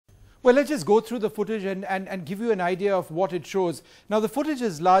Well, let's just go through the footage and give you an idea of what it shows. Now, the footage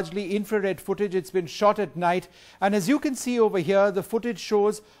is largely infrared footage. It's been shot at night. And as you can see over here, the footage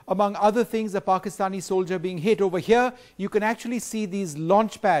shows, among other things, a Pakistani soldier being hit. Over here, you can actually see these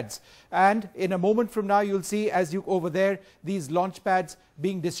launch pads. And in a moment from now, you'll see, as you over there, these launch pads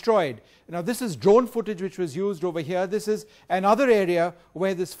being destroyed. Now, this is drone footage which was used over here. This is another area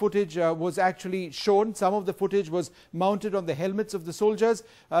where this footage was actually shown. Some of the footage was mounted on the helmets of the soldiers.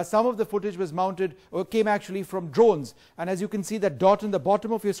 Some of the footage was mounted or came actually from drones. And as you can see, that dot on the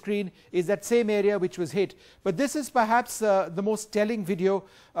bottom of your screen is that same area which was hit. But this is perhaps the most telling video,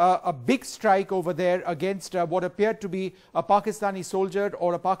 a big strike over there against what appeared to be a Pakistani soldier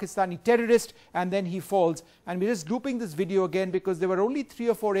or a Pakistani terrorist, and then he falls. And we're just looping this video again because there were only 3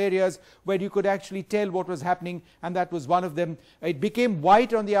 or 4 areas where you could actually tell what was happening, and that was one of them. It became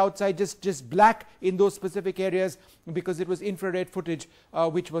white on the outside, just black in those specific areas because it was infrared footage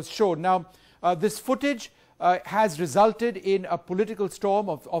which was shown. Now, this footage has resulted in a political storm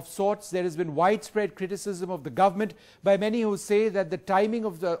of sorts. There has been widespread criticism of the government by many who say that the timing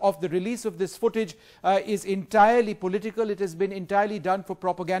of the release of this footage is entirely political. It has been entirely done for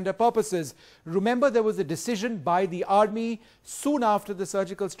propaganda purposes. Remember, there was a decision by the army soon after the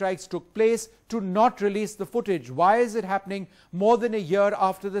surgical strikes took place to not release the footage. Why is it happening more than a year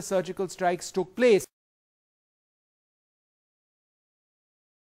after the surgical strikes took place?